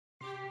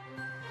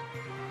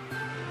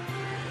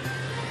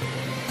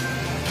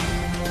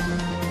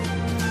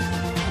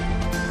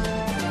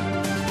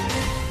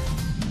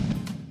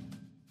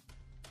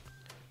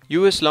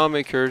U.S.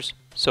 lawmakers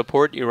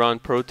support Iran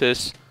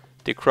protests,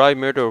 decry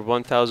murder of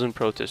 1,000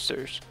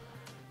 protesters.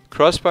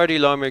 Cross-party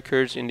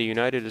lawmakers in the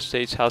United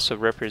States House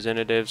of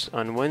Representatives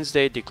on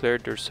Wednesday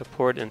declared their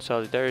support and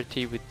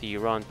solidarity with the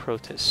Iran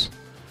protests.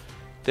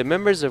 The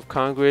members of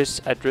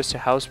Congress addressed a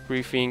House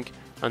briefing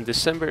on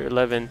December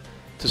 11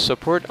 to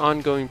support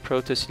ongoing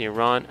protests in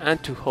Iran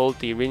and to hold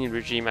the Iranian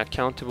regime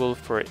accountable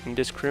for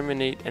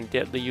indiscriminate and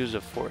deadly use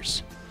of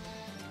force.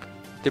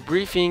 The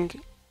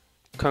briefing,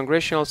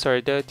 Congressional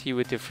Solidarity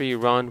with the Free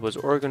Iran, was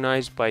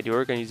organized by the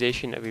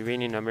Organization of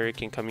Iranian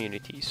American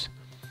Communities.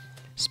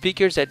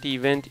 Speakers at the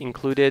event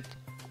included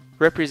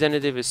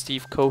Representative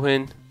Steve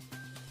Cohen,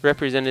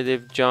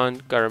 Representative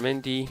John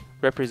Garamendi,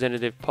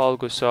 Representative Paul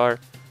Gosar,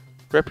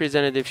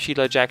 Representative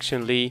Sheila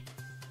Jackson-Lee,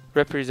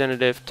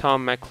 Representative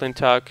Tom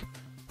McClintock,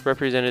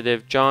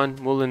 Representative John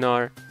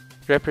Moolenaar,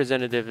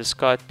 Representative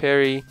Scott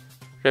Perry,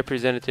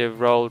 Representative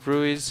Raul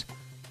Ruiz,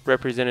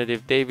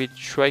 Representative David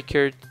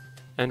Schweikert,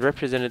 and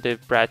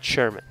Representative Brad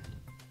Sherman.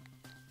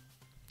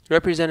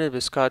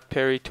 Representative Scott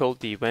Perry told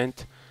the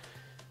event,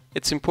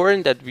 "It's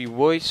important that we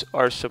voice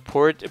our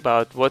support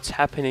about what's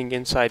happening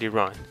inside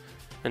Iran,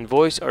 and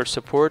voice our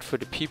support for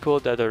the people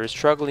that are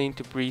struggling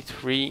to breathe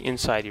free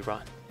inside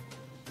Iran."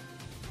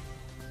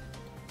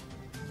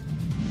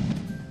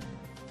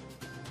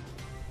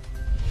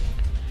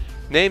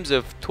 Names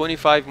of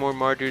 25 more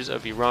martyrs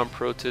of Iran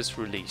protests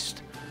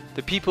released.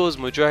 The People's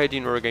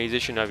Mujahedin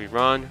Organization of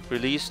Iran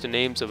released the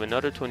names of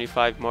another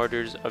 25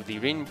 martyrs of the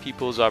Iranian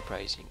People's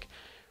Uprising,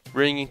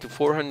 bringing to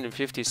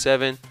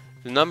 457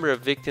 the number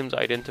of victims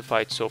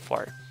identified so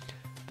far.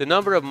 The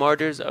number of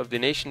martyrs of the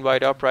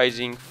nationwide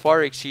uprising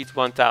far exceeds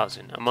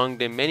 1,000, among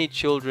them many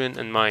children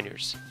and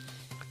minors.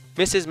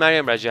 Mrs.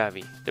 Mariam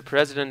Rajavi, the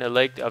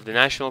president-elect of the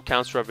National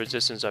Council of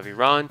Resistance of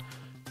Iran,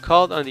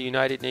 called on the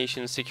United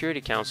Nations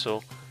Security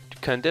Council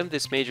condemn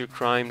this major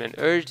crime and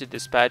urged the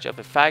dispatch of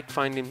a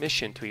fact-finding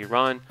mission to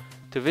Iran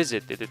to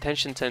visit the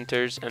detention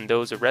centers and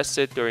those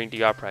arrested during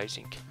the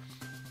uprising.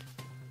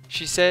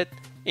 She said,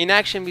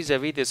 "Inaction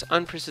vis-à-vis this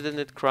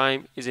unprecedented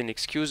crime is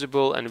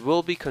inexcusable and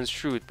will be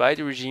construed by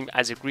the regime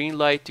as a green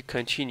light to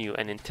continue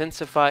and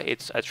intensify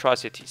its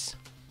atrocities."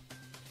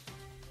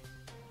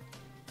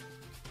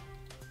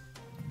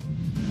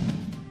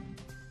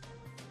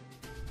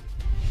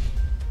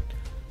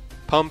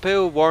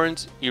 Pompeo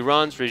warns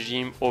Iran's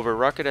regime over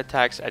rocket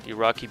attacks at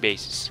Iraqi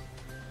bases.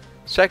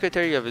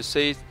 Secretary of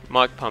State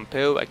Mike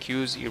Pompeo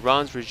accused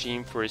Iran's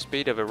regime for a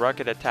spate of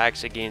rocket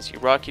attacks against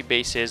Iraqi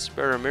bases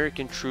where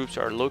American troops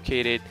are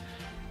located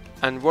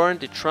and warned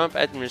the Trump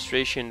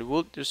administration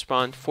would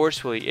respond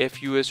forcefully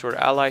if U.S. or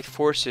allied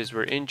forces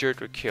were injured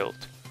or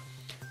killed.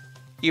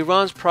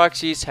 Iran's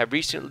proxies have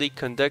recently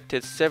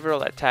conducted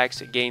several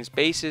attacks against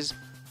bases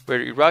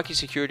where Iraqi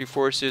security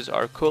forces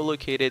are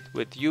co-located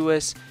with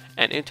U.S.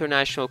 and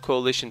international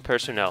coalition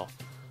personnel,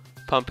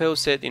 Pompeo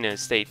said in a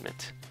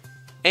statement.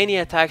 Any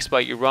attacks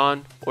by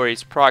Iran or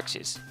its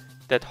proxies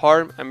that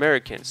harm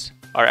Americans,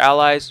 our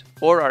allies,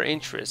 or our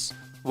interests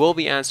will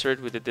be answered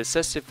with a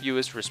decisive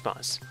U.S.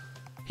 response,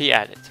 he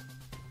added.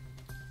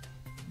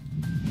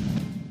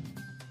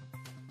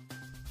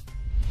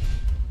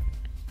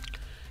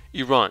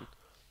 Iran.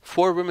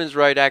 4 women's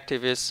rights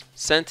activists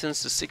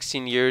sentenced to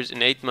 16 years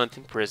and 8 months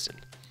in prison.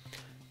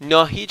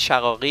 Nahid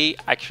Shaqaqi,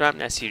 Akram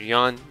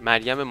Nasirian,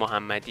 Maryam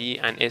Mohammadi,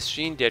 and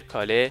Esrin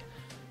Derkale,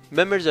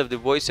 members of the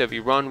Voice of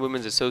Iran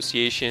Women's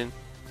Association,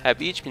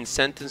 have each been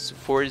sentenced to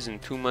 4 years and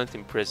 2 months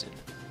in prison.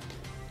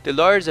 The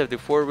lawyers of the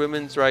 4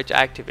 women's rights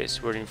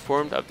activists were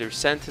informed of their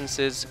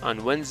sentences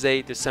on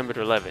Wednesday,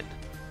 December 11.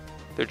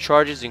 Their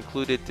charges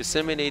included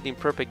disseminating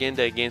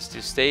propaganda against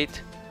the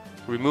state,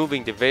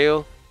 removing the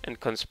veil, and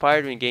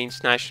conspiring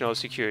against national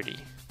security.